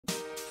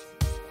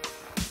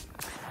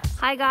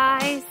Hi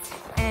guys,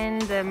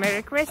 and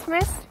Merry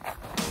Christmas.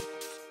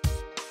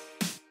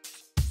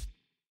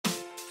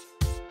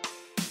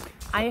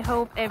 I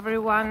hope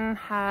everyone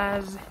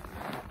has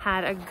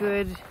had a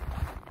good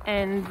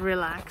and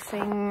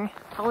relaxing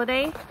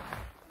holiday,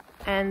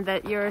 and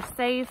that you're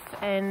safe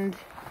and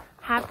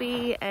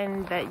happy,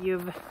 and that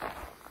you've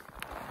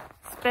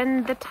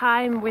spent the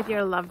time with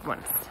your loved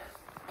ones.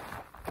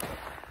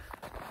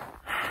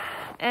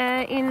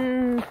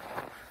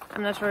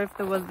 I'm not sure if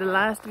it was the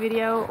last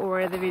video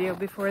or the video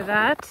before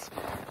that,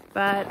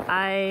 but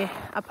I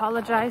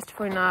apologized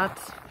for not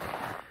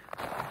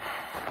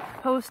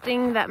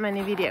posting that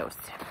many videos,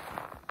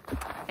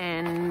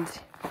 and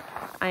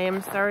I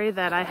am sorry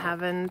that I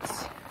haven't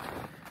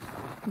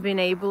been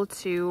able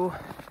to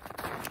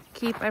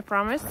keep my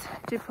promise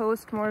to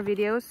post more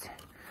videos.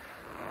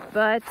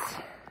 But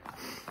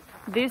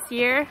this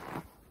year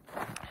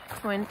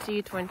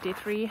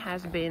 2023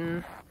 has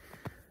been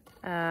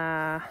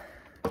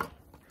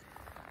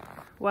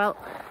well,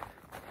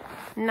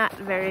 not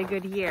very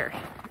good year.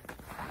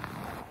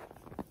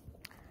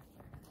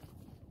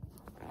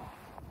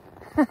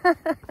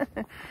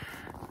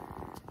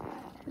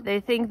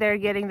 They think they're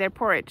getting their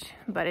porridge,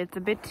 but it's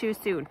a bit too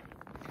soon.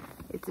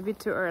 It's a bit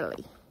too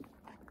early.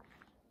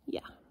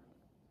 Yeah.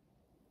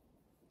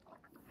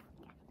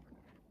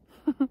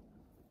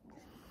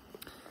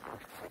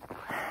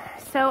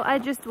 So I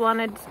just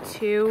wanted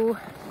to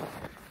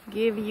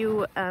give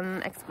you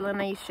an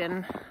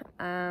explanation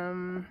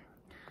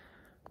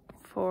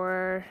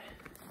for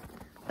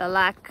the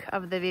lack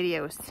of the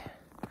videos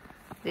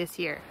this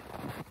year.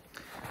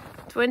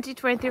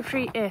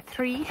 2023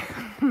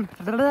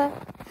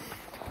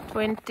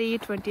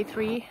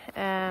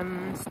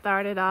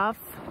 started off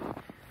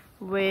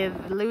with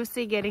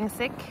Lucy getting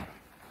sick,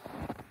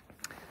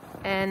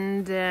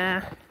 and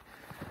that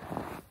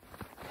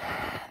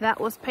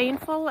was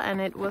painful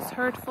and it was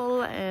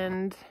hurtful,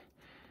 and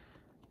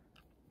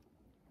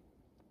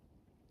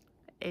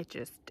it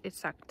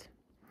sucked.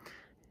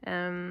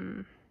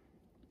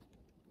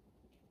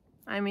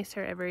 I miss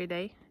her every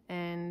day,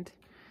 and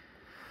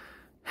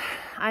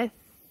I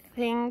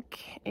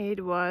think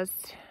it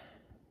was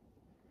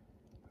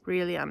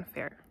really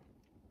unfair.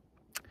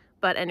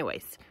 But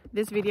anyways,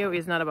 this video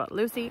is not about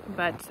Lucy,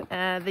 but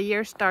the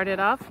year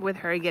started off with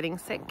her getting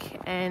sick,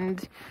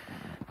 and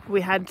we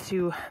had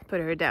to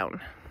put her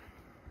down.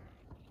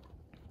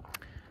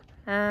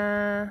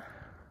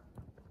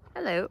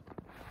 Hello.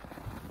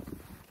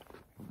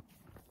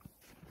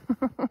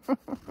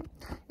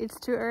 It's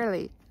too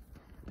early.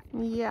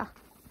 Yeah,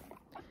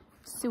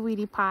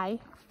 sweetie pie.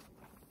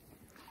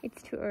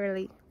 It's too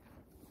early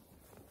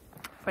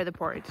for the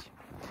porridge.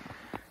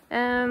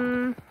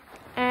 And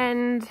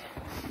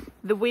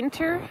the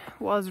winter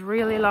was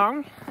really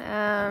long.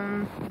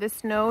 The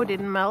snow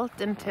didn't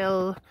melt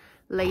until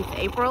late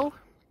April,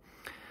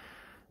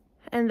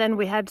 and then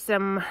we had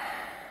some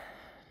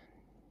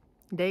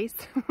days,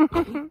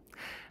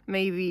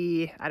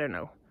 maybe, I don't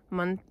know,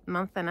 month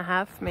and a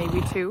half,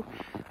 maybe two,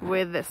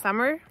 with the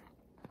summer.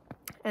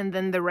 And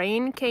then the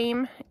rain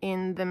came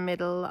in the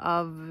middle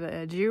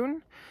of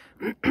June.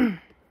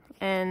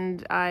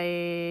 And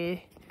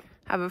I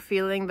have a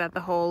feeling that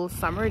the whole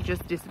summer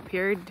just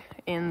disappeared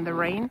in the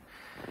rain.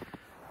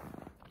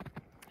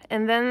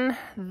 And then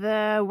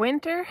the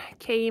winter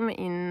came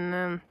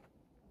in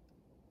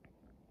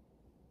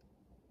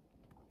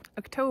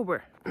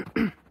October.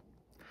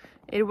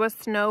 It was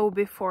snow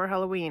before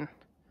Halloween,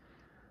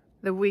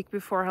 the week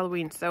before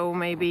Halloween, so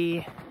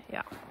maybe,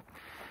 yeah.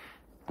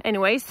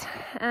 Anyways,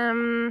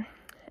 and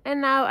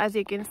now, as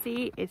you can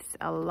see, it's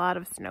a lot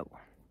of snow.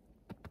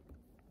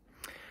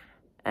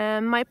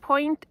 My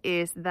point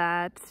is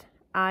that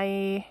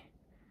I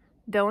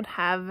don't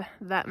have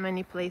that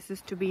many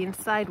places to be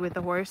inside with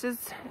the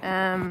horses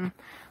when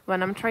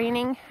I'm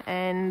training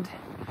and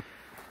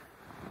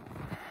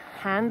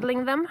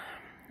handling them.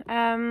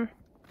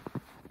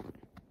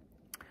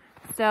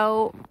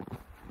 So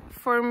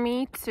for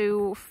me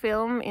to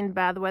film in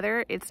bad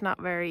weather, it's not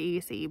very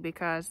easy,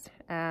 because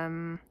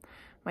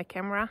my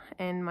camera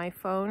and my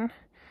phone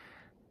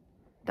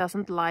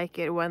doesn't like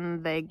it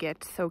when they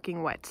get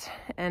soaking wet,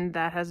 and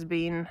that has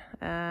been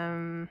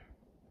the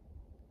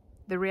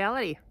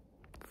reality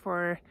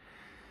for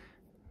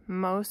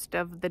most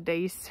of the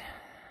days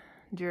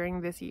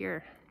during this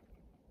year.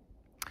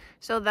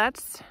 So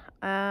that's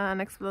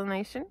an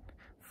explanation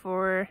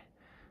for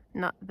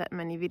not that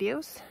many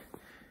videos.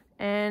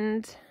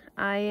 And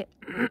I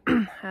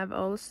have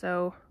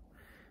also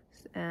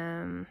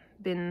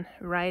been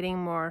writing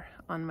more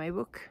on my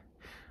book.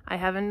 I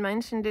haven't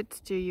mentioned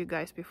it to you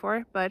guys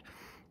before, but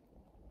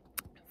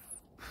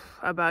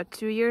about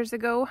 2 years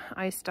ago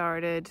I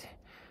started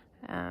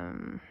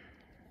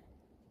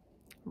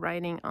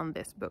writing on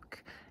this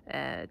book,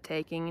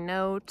 taking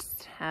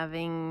notes,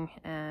 having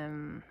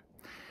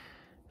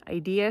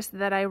ideas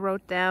that I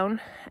wrote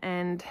down,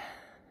 and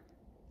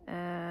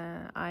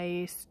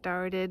I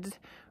started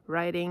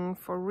writing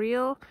for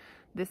real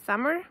this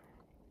summer.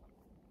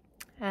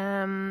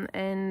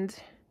 And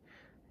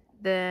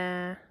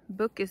the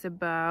book is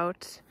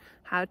about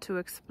how to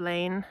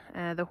explain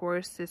the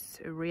horse's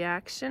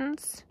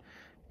reactions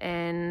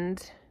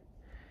and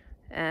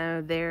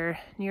their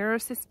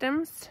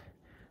neurosystems,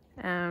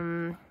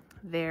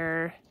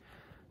 their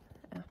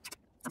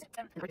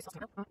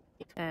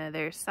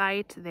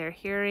sight, their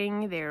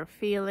hearing, their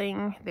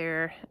feeling,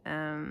 their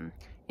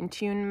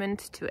attunement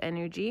to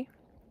energy.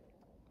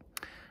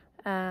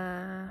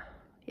 Yeah,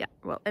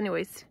 well,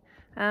 anyways,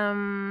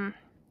 and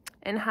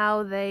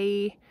how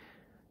they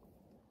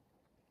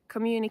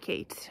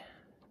communicate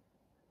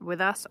with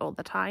us all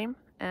the time,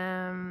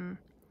 and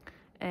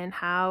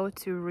how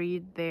to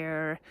read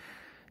their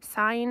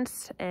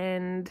signs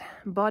and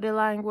body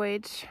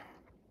language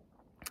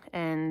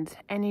and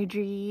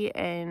energy,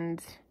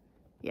 and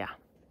yeah,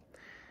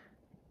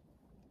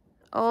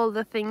 all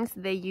the things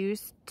they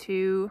use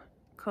to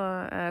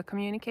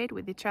communicate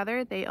with each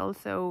other, they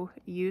also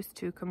use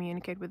to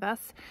communicate with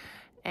us.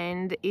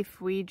 And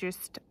if we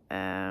just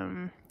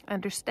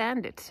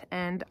understand it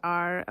and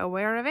are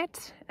aware of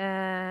it,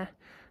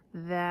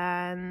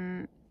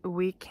 then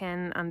we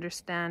can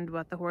understand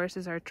what the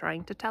horses are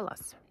trying to tell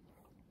us.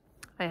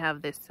 I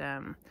have this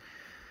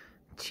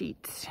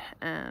cheat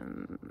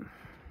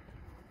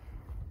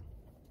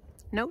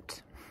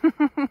note.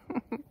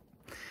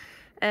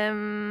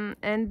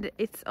 And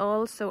it's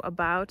also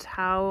about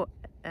how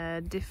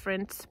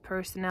different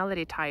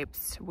personality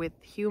types with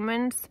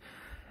humans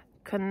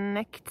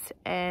connect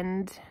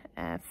and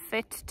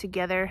fit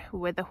together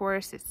with the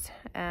horses'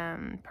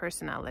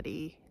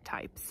 personality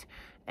types.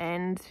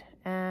 And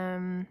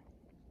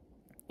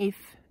if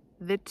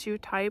the two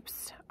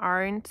types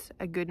aren't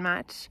a good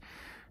match,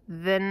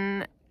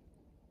 then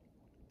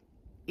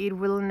it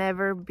will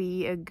never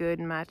be a good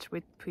match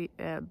with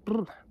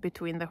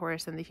between the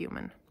horse and the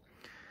human.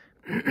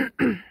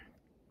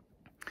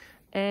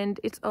 And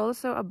it's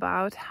also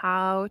about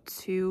how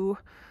to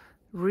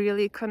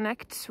really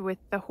connect with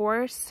the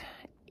horse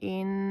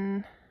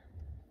in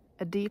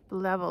a deep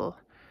level,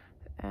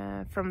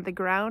 from the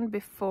ground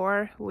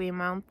before we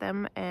mount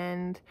them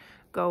and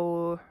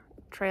go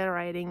trail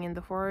riding in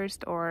the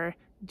forest or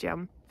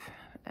jump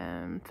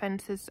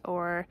fences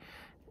or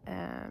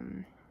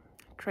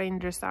train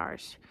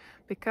dressage,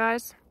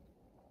 because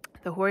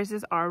the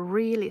horses are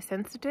really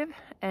sensitive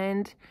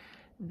and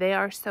they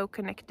are so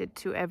connected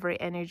to every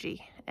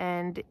energy.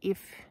 And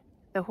if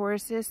the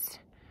horses,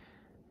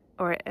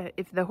 or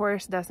if the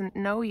horse doesn't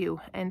know you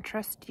and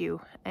trust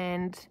you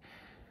and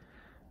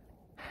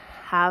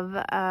have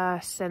a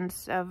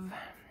sense of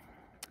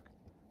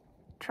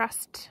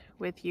trust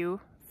with you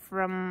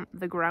from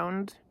the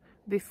ground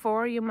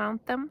before you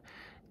mount them,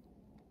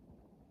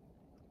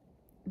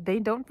 they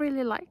don't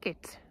really like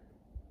it.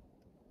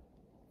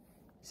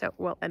 So,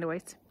 well,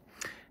 anyways,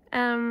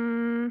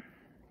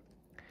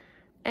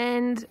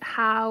 and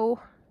how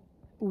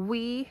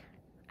we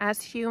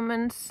as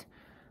humans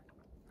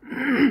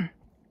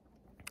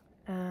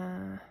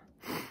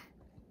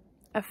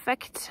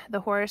affect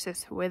the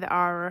horses with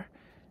our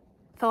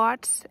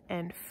thoughts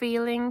and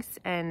feelings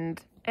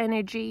and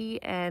energy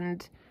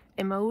and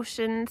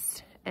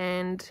emotions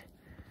and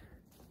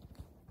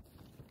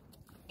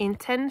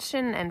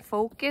intention and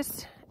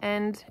focus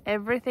and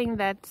everything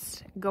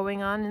that's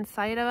going on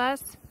inside of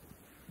us.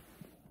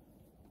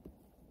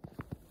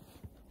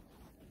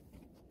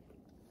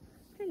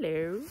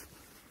 Hello.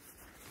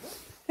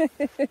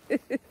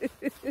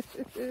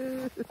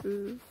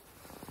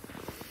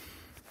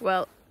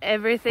 Well,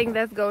 everything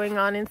that's going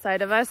on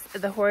inside of us,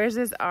 the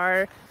horses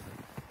are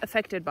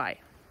affected by.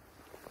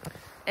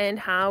 And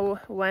how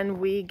when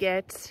we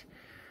get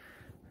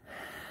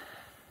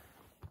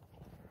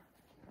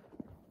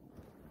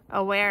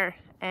aware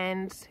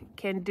and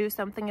can do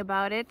something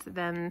about it,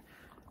 then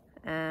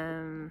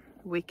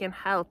we can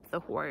help the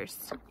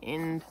horse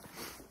in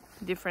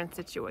different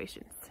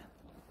situations.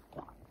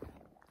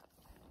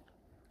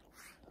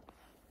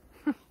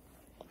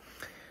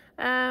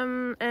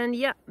 And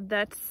yeah,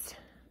 that's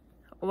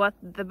what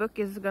the book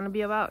is gonna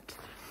be about.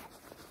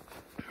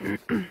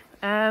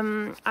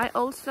 I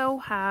also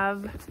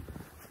have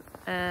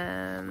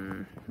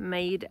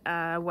made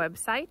a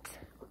website.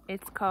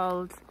 It's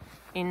called,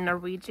 in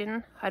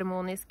Norwegian,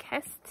 Harmonisk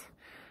Hest,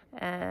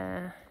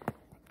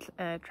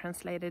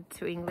 translated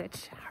to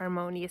English,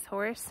 Harmonious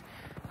Horse,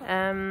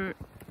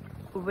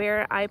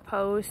 where I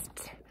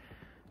post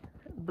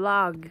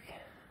blog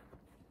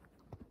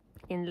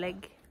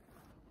inlägg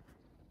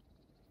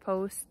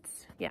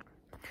posts, yeah,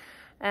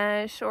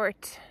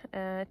 short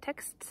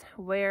texts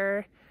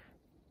where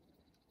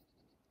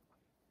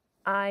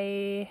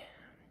I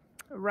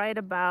write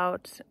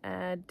about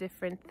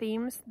different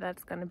themes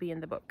that's going to be in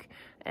the book.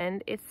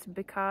 And it's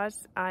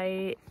because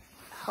I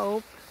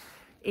hope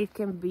it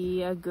can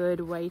be a good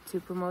way to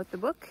promote the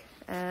book,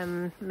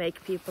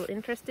 make people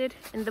interested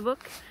in the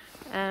book,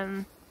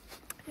 and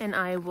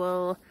I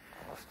will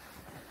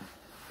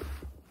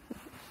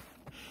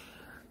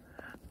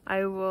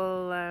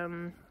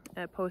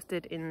post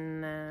it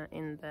in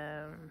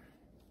the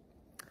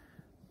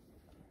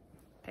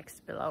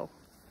text below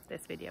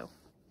this video.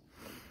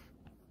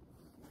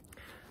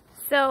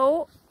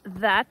 So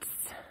that's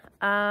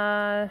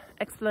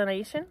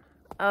explanation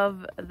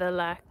of the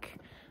lack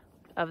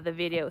of the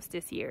videos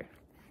this year.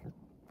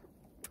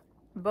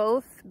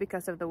 Both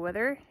because of the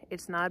weather.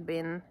 It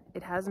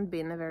hasn't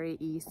been a very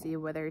easy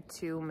weather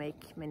to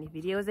make many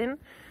videos in.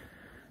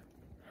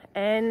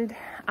 And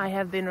I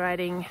have been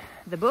writing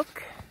the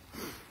book.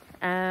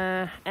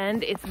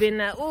 And it's been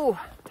a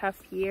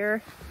tough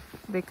year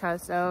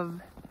because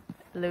of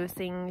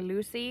losing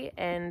Lucy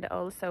and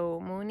also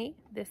Mooney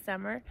this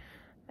summer.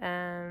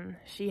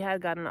 She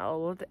had gotten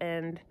old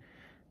and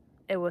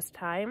it was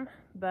time,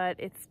 but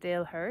it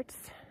still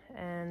hurts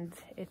and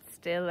it's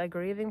still a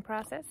grieving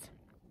process.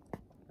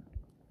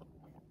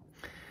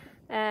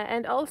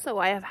 And also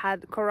I have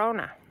had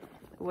Corona,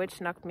 which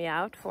knocked me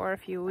out for a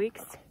few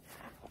weeks,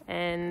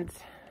 and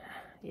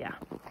yeah.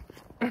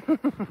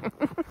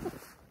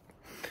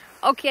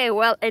 Okay,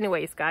 well,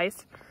 anyways,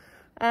 guys,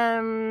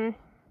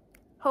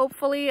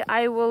 hopefully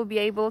I will be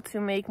able to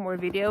make more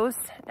videos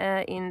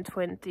in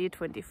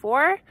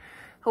 2024.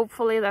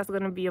 Hopefully that's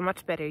going to be a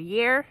much better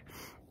year.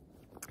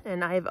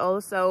 And I've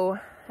also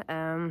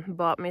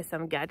bought me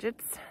some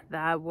gadgets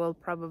that will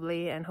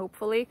probably and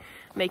hopefully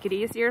make it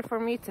easier for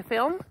me to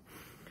film,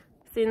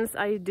 since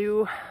I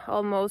do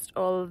almost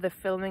all the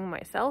filming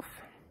myself.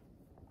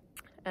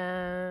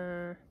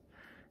 So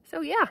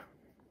yeah.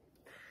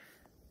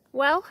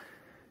 Well,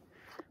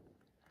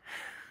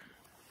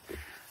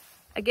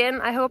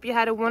 again, I hope you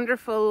had a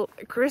wonderful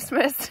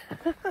Christmas.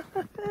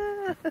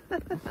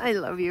 I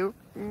love you.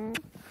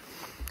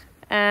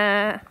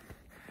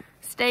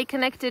 Stay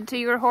connected to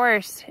your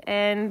horse,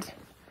 and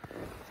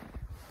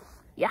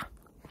yeah.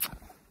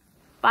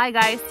 Bye,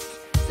 guys.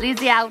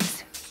 Lizzy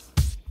out.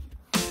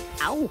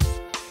 Ow.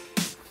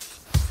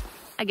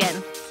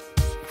 Again.